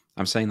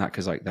 I'm saying that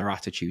because like their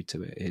attitude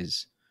to it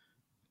is,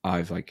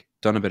 I've like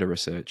done a bit of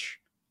research,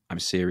 I'm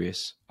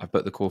serious, I've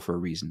put the call for a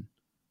reason,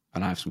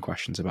 and I have some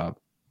questions about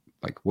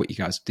like what you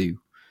guys do.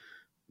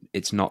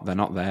 They're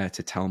not there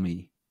to tell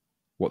me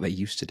what they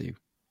used to do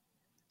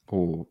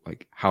or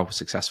like how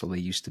successful they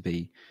used to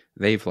be.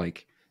 They're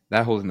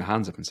holding their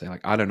hands up and say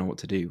like, I don't know what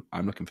to do.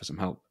 I'm looking for some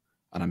help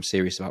and I'm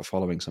serious about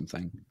following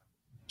something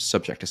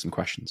subject to some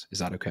questions. Is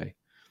that okay?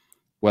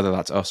 Whether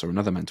that's us or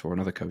another mentor or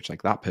another coach,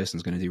 like that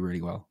person's going to do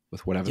really well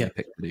with whatever they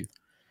pick to do.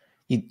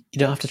 You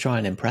don't have to try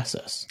and impress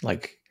us.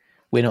 Like,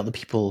 we're not the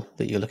people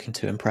that you're looking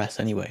to impress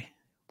anyway.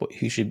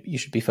 But you should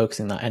be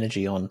focusing that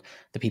energy on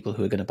the people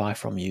who are going to buy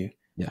from you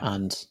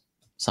and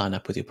sign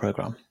up with your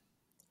program.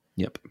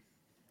 Yep.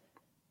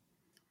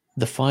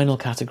 The final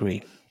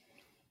category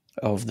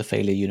of the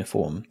failure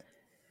uniform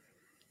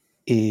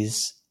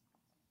is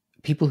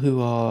people who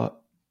are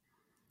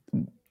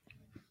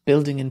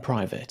building in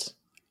private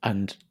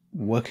and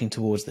working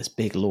towards this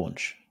big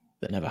launch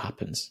that never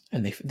happens,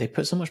 and they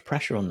put so much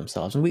pressure on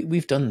themselves. And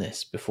we've done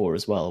this before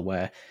as well,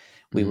 where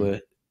we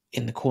were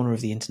in the corner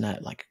of the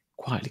internet, like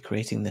quietly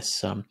creating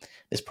this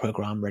this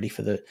program ready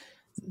for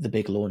the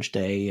big launch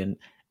day, and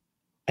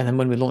then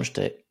when we launched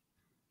it,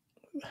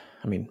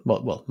 I mean,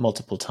 well,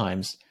 multiple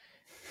times,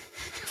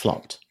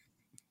 flopped.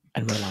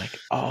 And we're like,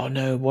 oh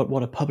no,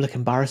 what a public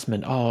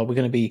embarrassment. Oh, we're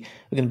gonna be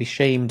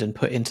shamed and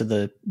put into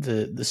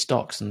the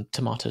stocks and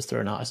tomatoes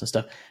thrown at us and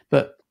stuff.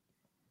 But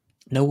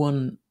no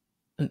one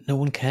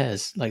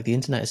cares. Like, the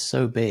internet is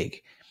so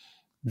big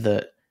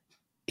that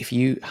if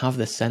you have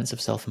this sense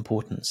of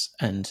self-importance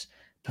and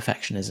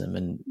perfectionism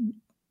and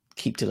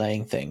keep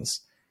delaying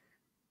things,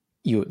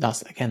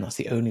 that's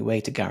the only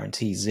way to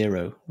guarantee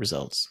zero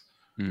results.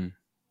 Mm.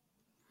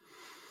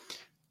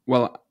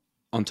 Well,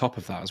 on top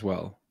of that as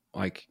well,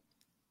 like,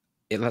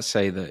 let's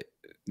say that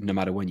no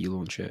matter when you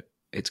launch it,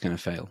 it's going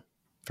to fail,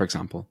 for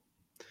example,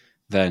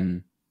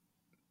 then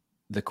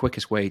the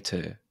quickest way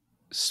to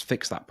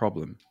fix that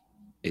problem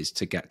is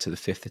to get to the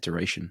 5th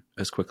iteration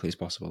as quickly as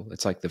possible.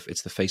 It's like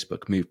it's the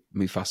Facebook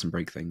move fast and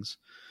break things,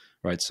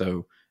 right?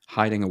 So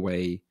hiding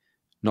away,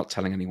 not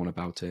telling anyone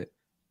about it,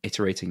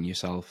 iterating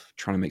yourself,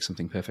 trying to make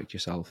something perfect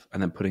yourself,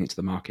 and then putting it to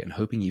the market and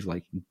hoping you've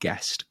like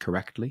guessed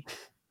correctly.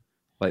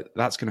 Like,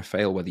 that's going to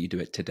fail whether you do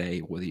it today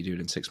or whether you do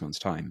it in 6 months'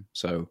 time.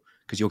 So,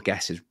 because your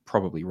guess is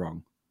probably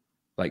wrong.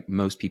 Like,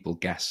 most people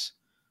guess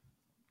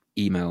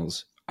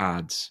emails,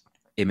 ads,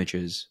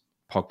 images,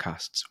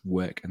 podcasts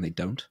work, and they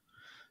don't.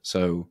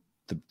 So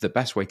the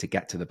best way to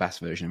get to the best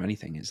version of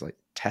anything is like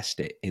test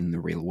it in the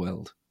real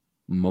world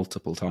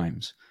multiple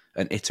times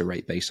and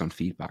iterate based on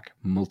feedback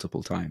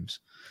multiple times.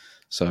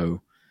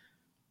 So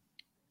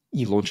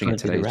launching it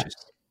today is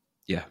just,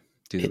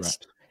 do the reps.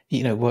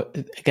 You know, what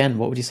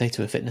would you say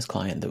to a fitness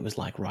client that was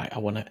like, right, I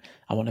want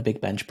a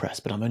big bench press,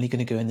 but I'm only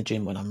going to go in the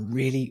gym when I'm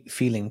really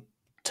feeling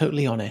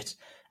totally on it.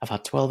 I've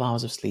had 12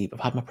 hours of sleep. I've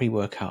had my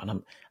pre-workout, and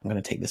I'm going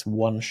to take this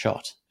one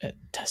shot at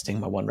testing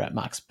my 1 rep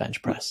max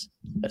bench press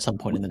at some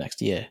point in the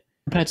next year.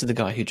 Compared to the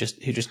guy who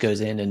just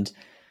goes in and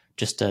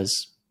just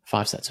does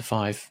 5 sets of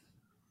 5,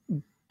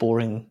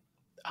 boring,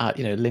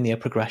 linear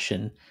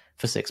progression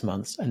for 6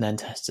 months, and then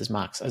tests his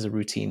max as a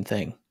routine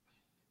thing.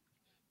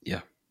 Yeah.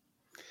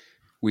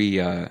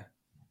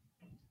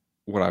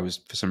 What I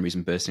was for some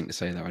reason bursting to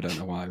say there, I don't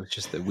know why, was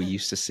just that we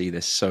used to see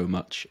this so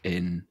much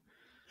in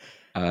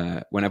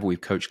whenever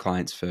we've coached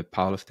clients for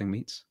powerlifting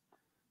meets.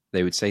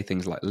 They would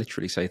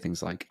literally say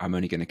things like, I'm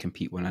only going to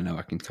compete when I know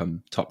I can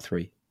come top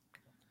 3.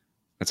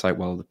 It's like,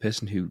 well,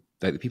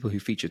 the people who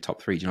feature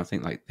top 3, do you not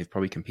think like they've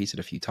probably competed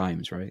a few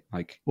times, right?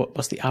 Like,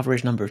 what's the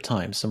average number of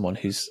times someone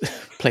who's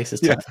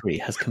places top 3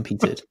 has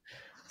competed?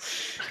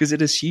 Because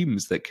it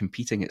assumes that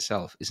competing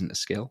itself isn't a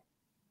skill.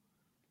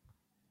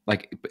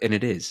 Like, and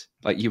it is.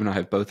 Like, you and I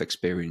have both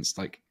experienced,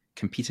 like,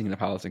 competing in a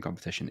powerlifting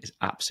competition is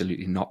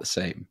absolutely not the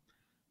same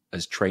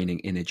as training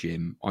in a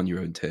gym on your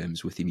own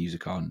terms with your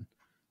music on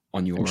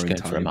your own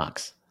time. For a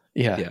max.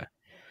 Yeah.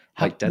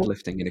 Like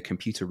deadlifting in a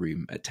computer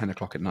room at 10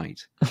 o'clock at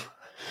night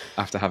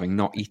after having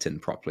not eaten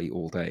properly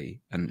all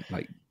day and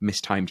like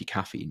mistimed your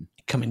caffeine.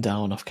 Coming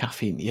down off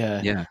caffeine.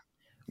 Yeah. Yeah.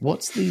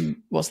 What's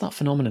that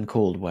phenomenon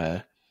called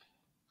where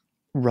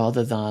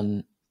rather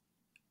than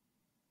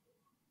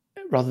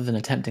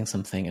attempting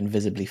something and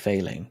visibly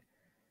failing,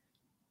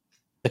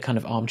 the kind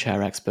of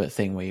armchair expert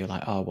thing where you're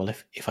like, oh, well,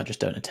 if I just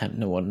don't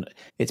attempt,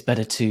 it's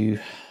better to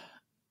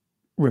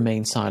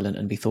remain silent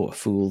and be thought a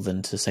fool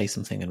than to say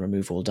something and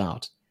remove all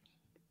doubt.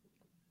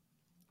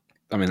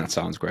 I mean, that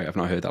sounds great. I've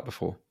not heard that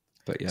before,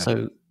 but yeah.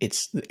 So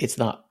it's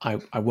that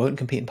I won't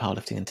compete in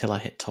powerlifting until I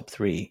hit top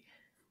 3.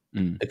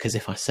 Because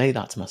if I say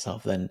that to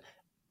myself, then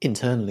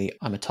internally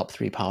I'm a top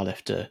 3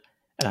 powerlifter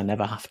and I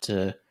never have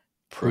to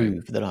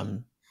prove that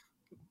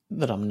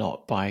I'm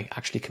not by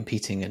actually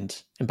competing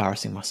and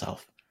embarrassing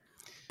myself.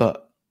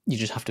 But you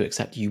just have to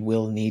accept you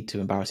will need to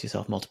embarrass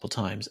yourself multiple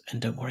times, and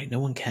don't worry, no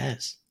one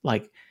cares.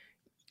 Like,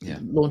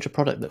 launch a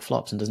product that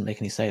flops and doesn't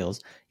make any sales.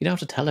 You don't have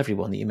to tell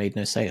everyone that you made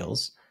no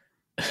sales.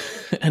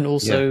 And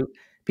also,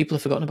 people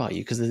have forgotten about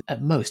you because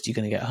at most you're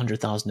going to get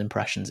 100,000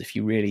 impressions if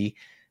you really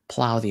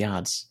plow the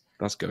ads.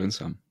 That's going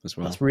some as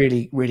well. That's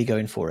really, really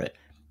going for it.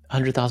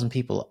 100,000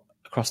 people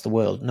across the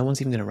world. No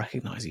one's even going to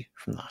recognize you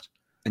from that.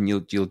 And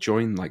you'll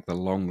join like the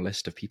long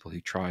list of people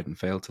who tried and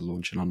failed to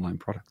launch an online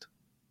product.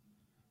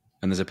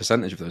 And there's a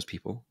percentage of those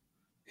people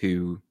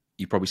who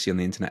you probably see on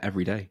the internet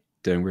every day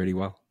doing really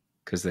well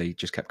because they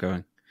just kept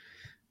going.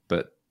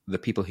 But the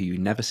people who you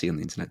never see on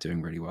the internet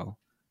doing really well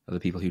are the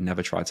people who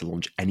never tried to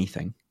launch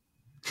anything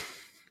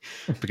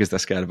because they're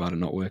scared about it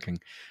not working.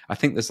 I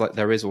think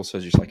there is also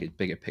just like a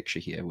bigger picture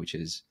here, which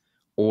is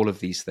all of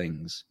these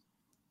things.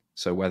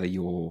 So whether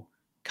you're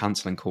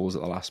canceling calls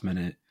at the last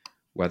minute,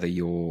 whether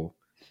you're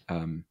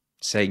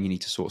saying you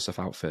need to sort stuff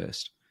out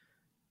first,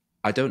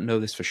 I don't know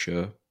this for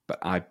sure, but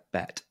I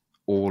bet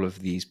all of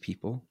these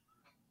people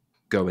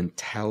go and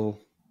tell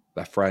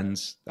their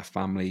friends, their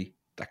family,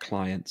 their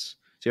clients.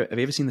 So have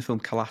you ever seen the film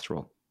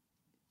Collateral?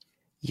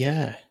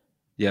 Yeah.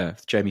 Yeah,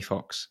 Jamie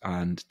Foxx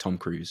and Tom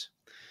Cruise.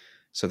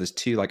 So there's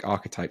 2 like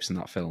archetypes in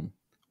that film.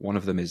 One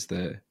of them is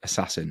the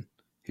assassin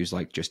who's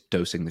like just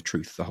dosing the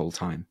truth the whole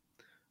time.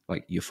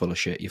 Like, you're full of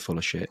shit.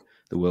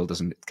 The world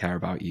doesn't care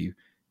about you.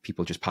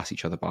 People just pass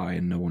each other by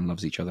and no one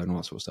loves each other and all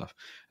that sort of stuff.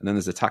 And then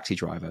there's the taxi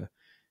driver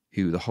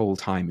who the whole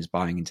time is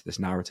buying into this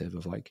narrative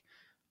of like,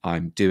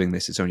 I'm doing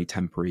this, it's only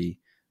temporary,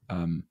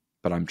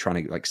 but I'm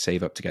trying to like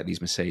save up to get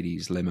these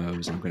Mercedes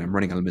limos. I'm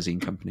running a limousine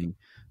company.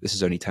 This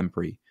is only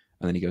temporary.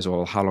 And then he goes,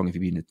 well, how long have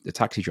you been a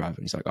taxi driver?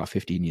 And he's like,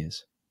 15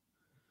 years.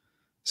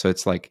 So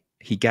it's like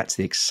he gets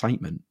the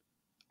excitement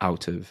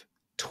out of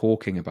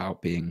talking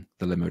about being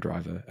the limo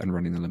driver and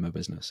running the limo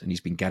business, and he's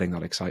been getting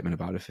that excitement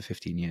about it for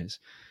 15 years.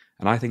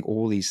 And I think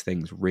all these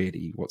things,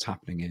 really, what's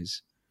happening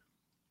is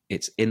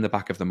it's in the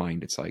back of the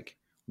mind. It's like,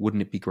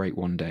 wouldn't it be great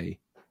one day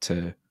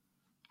to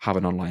have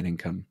an online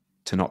income,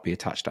 to not be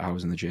attached to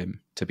hours in the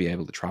gym, to be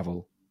able to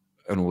travel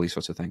and all these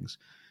sorts of things.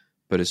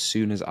 But as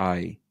soon as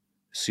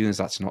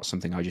that's not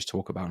something I just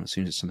talk about, and as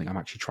soon as it's something I'm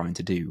actually trying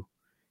to do,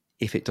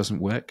 if it doesn't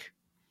work,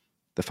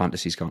 the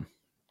fantasy's gone.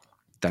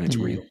 Then it's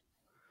real.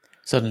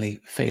 Suddenly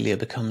failure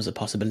becomes a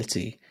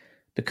possibility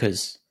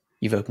because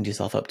you've opened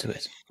yourself up to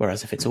it.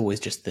 Whereas if it's always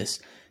just this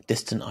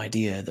distant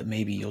idea that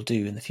maybe you'll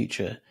do in the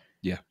future,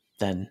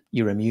 then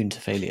you're immune to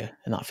failure.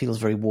 And that feels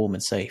very warm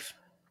and safe.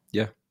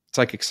 Yeah. It's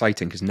like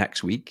exciting because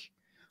next week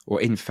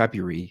or in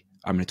February,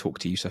 I'm going to talk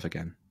to Yusuf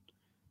again.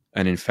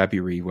 And in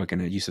February,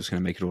 Yusuf's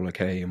going to make it all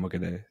okay, and we're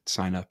going to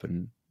sign up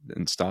and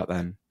start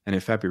then. And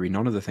in February,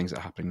 none of the things that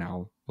are happening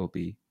now will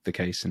be the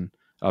case, and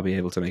I'll be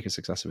able to make a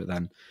success of it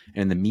then.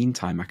 And in the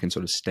meantime, I can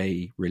sort of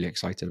stay really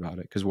excited about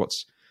it, because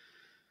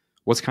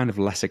what's kind of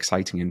less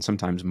exciting and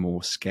sometimes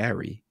more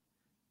scary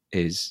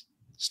is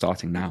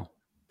starting now.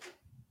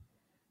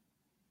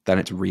 Then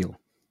it's real,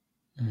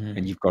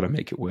 and you've got to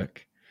make it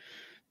work.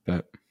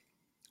 But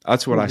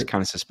that's what I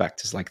kind of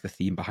suspect is like the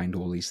theme behind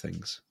all these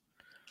things.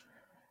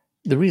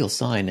 The real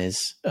sign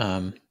is,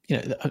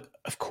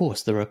 of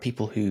course, there are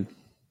people who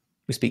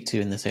we speak to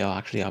and they say, oh,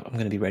 actually, I'm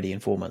going to be ready in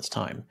 4 months'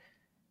 time.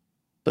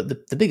 But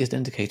the biggest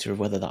indicator of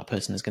whether that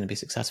person is going to be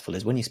successful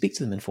is when you speak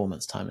to them in 4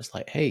 months' time, it's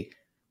like, hey,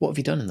 what have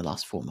you done in the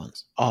last 4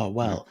 months? Oh,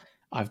 well,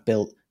 I've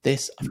built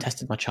this, I've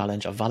tested my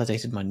challenge, I've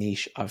validated my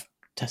niche, I've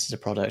tested a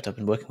product, I've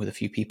been working with a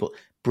few people.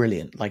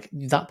 Brilliant. Like,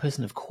 that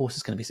person, of course,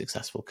 is going to be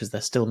successful because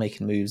they're still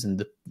making moves,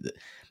 and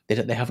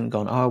they haven't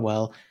gone, oh,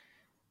 well,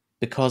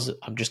 because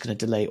I'm just going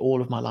to delay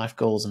all of my life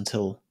goals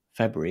until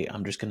February,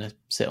 I'm just going to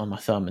sit on my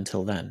thumb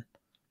until then.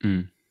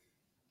 And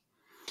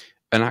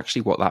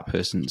actually what that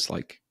person's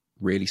like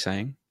really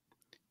saying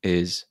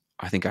is,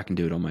 I think I can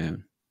do it on my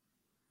own.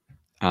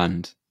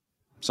 And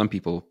some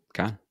people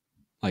can.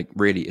 Like,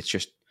 really, it's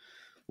just,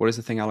 what is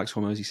the thing Alex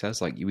Hormozy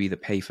says? Like, you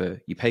pay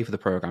for the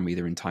program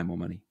either in time or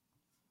money.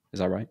 Is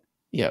that right?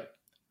 Yeah.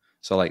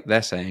 So like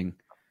they're saying,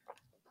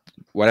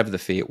 whatever the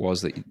fee it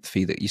was, the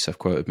fee that Yusuf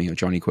quoted me or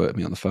Johnny quoted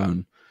me on the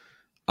phone,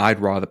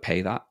 I'd rather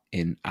pay that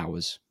in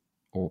hours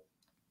or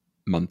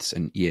months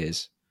and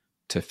years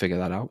to figure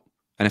that out.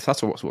 And if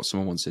that's what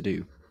someone wants to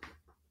do,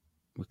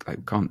 we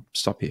can't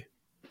stop you.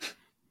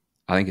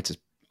 I think it's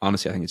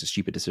a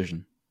stupid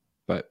decision,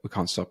 but we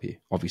can't stop you,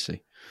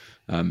 obviously.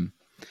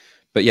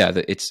 But yeah,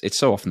 it's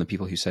so often the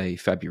people who say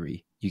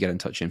February, you get in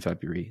touch in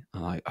February,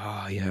 and like,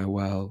 oh yeah,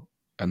 well,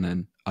 and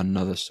then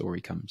another story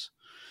comes.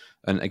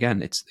 And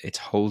again, it's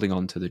holding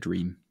on to the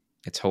dream.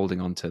 It's holding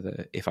on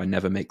to if I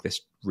never make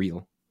this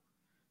real,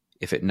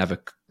 if it never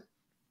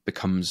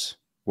becomes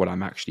what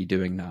I'm actually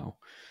doing now,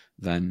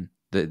 then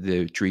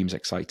the dream's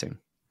exciting.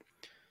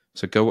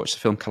 So go watch the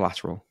film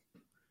Collateral.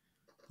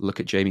 Look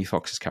at Jamie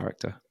Foxx's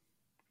character.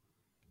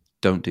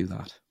 Don't do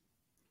that,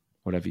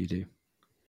 whatever you do.